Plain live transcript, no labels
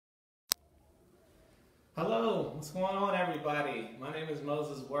Hello, what's going on, everybody? My name is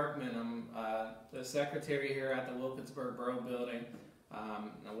Moses Workman. I'm the secretary here at the Wilkinsburg Borough Building.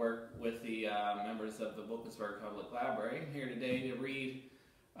 I work with the members of the Wilkinsburg Public Library. I'm here today to read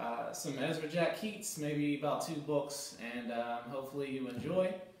some Ezra Jack Keats, maybe about 2 books, and hopefully you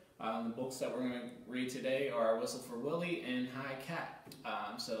enjoy. The books that we're going to read today are Whistle for Willie and High Cat.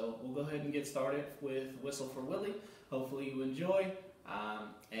 So we'll go ahead and get started with Whistle for Willie. Hopefully you enjoy,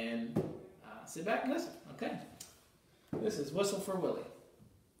 and sit back and listen. Okay, this is Whistle for Willie.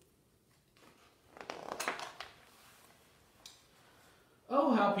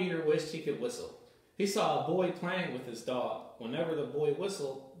 Oh, how Peter wished he could whistle. He saw a boy playing with his dog. Whenever the boy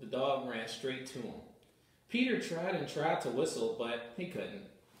whistled, the dog ran straight to him. Peter tried and tried to whistle, but he couldn't.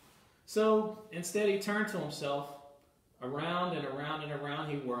 So instead he turned to himself. Around and around and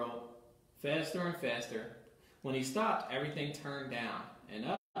around he whirled, faster and faster. When he stopped, everything turned down and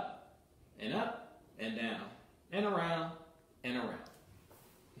up and up and down and around and around.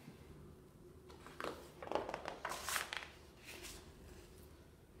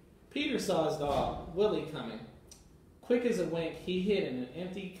 Peter saw his dog, Willie, coming. Quick as a wink, he hid in an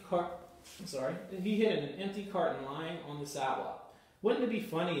empty carton lying on the sidewalk. Wouldn't it be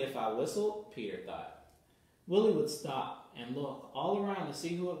funny if I whistled? Peter thought. Willie would stop and look all around to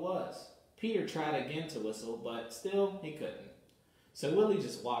see who it was. Peter tried again to whistle, but still he couldn't. So Willie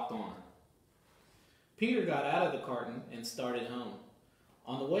just walked on. Peter got out of the carton and started home.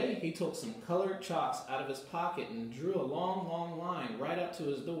 On the way, he took some colored chalks out of his pocket and drew a long, long line right up to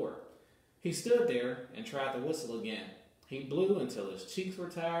his door. He stood there and tried to whistle again. He blew until his cheeks were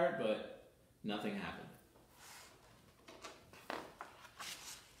tired, but nothing happened.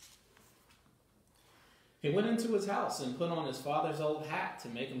 He went into his house and put on his father's old hat to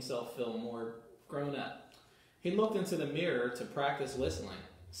make himself feel more grown up. He looked into the mirror to practice whistling.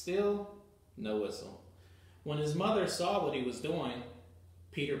 Still, no whistle. When his mother saw what he was doing,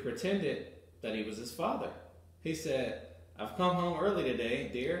 Peter pretended that he was his father. He said, "I've come home early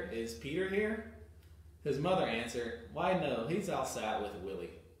today, dear. Is Peter here?" His mother answered, "Why, no, he's outside with Willie."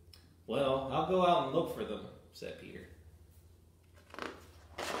 "Well, I'll go out and look for them," said Peter.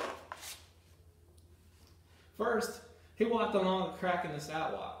 First, he walked along a crack in the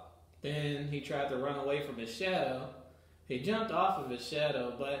sidewalk. Then he tried to run away from his shadow. He jumped off of his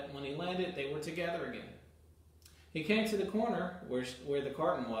shadow, but when he landed, they were together again. He came to the corner where the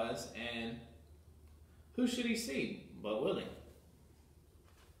carton was, and who should he see but Willie?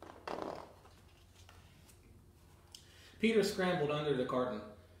 Peter scrambled under the carton.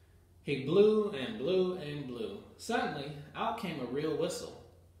 He blew and blew and blew. Suddenly, out came a real whistle.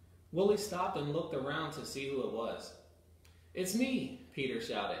 Willie stopped and looked around to see who it was. "It's me," Peter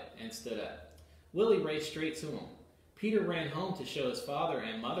shouted and stood up. Willie raced straight to him. Peter ran home to show his father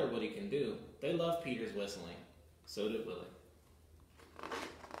and mother what he can do. They loved Peter's whistling. So did Willie.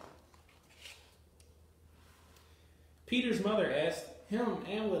 Peter's mother asked him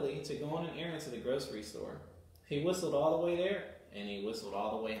and Willie to go on an errand to the grocery store. He whistled all the way there, and he whistled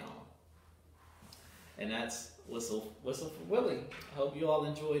all the way home. And that's Whistle for Willie. I hope you all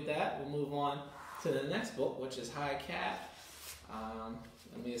enjoyed that. We'll move on to the next book, which is High Cat.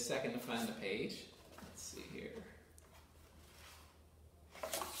 Give me a second to find the page. Let's see here.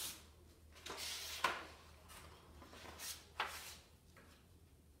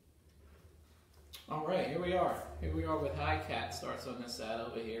 All right, here we are. Here we are with High Cat. Starts on this side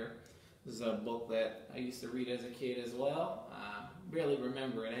over here. This is a book that I used to read as a kid as well. Barely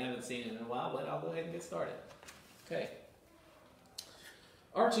remember it. I haven't seen it in a while, but I'll go ahead and get started. Okay.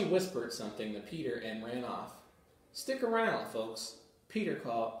 Archie whispered something to Peter and ran off. "Stick around, folks," Peter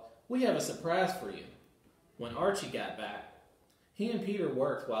called. "We have a surprise for you." When Archie got back, he and Peter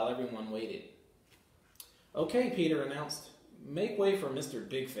worked while everyone waited. "Okay," Peter announced. "Make way for Mr.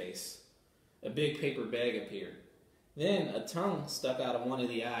 Bigface." A big paper bag appeared. Then a tongue stuck out of one of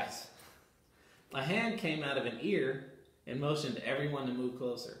the eyes. A hand came out of an ear and motioned everyone to move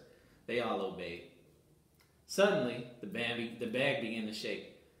closer. They all obeyed. Suddenly, the bag began to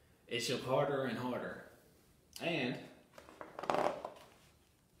shake. It shook harder and harder. And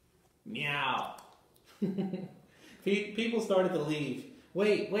meow. People started to leave.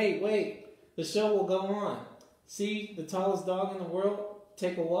 Wait. The show will go on. See the tallest dog in the world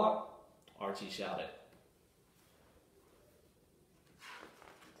take a walk?" Archie shouted.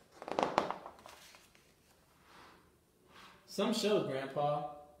 "Some show,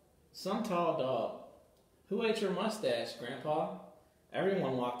 Grandpa. Some tall dog. Who ate your mustache, Grandpa?"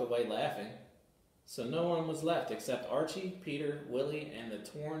 Everyone walked away laughing. So no one was left except Archie, Peter, Willie, and the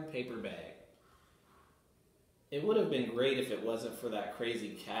torn paper bag. It would have been great if it wasn't for that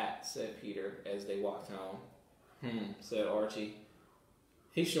crazy cat, said Peter as they walked home. Said Archie.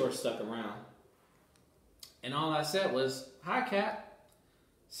 He sure stuck around. And all I said was, "Hi, cat,"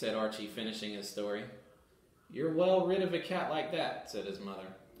 said Archie, finishing his story. "You're well rid of a cat like that," said his mother.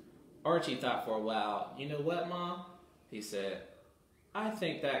 Archie thought for a while. "You know what, Mom?" he said. "I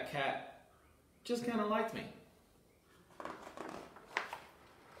think that cat just kind of liked me."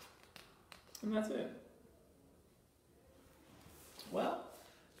 And that's it. Well,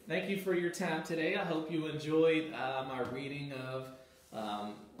 thank you for your time today. I hope you enjoyed my reading of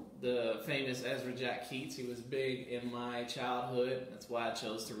the famous Ezra Jack Keats. He was big in my childhood. That's why I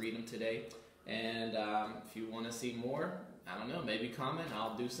chose to read him today. And if you want to see more, I don't know, maybe comment.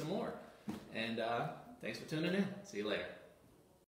 I'll do some more. And thanks for tuning in. See you later.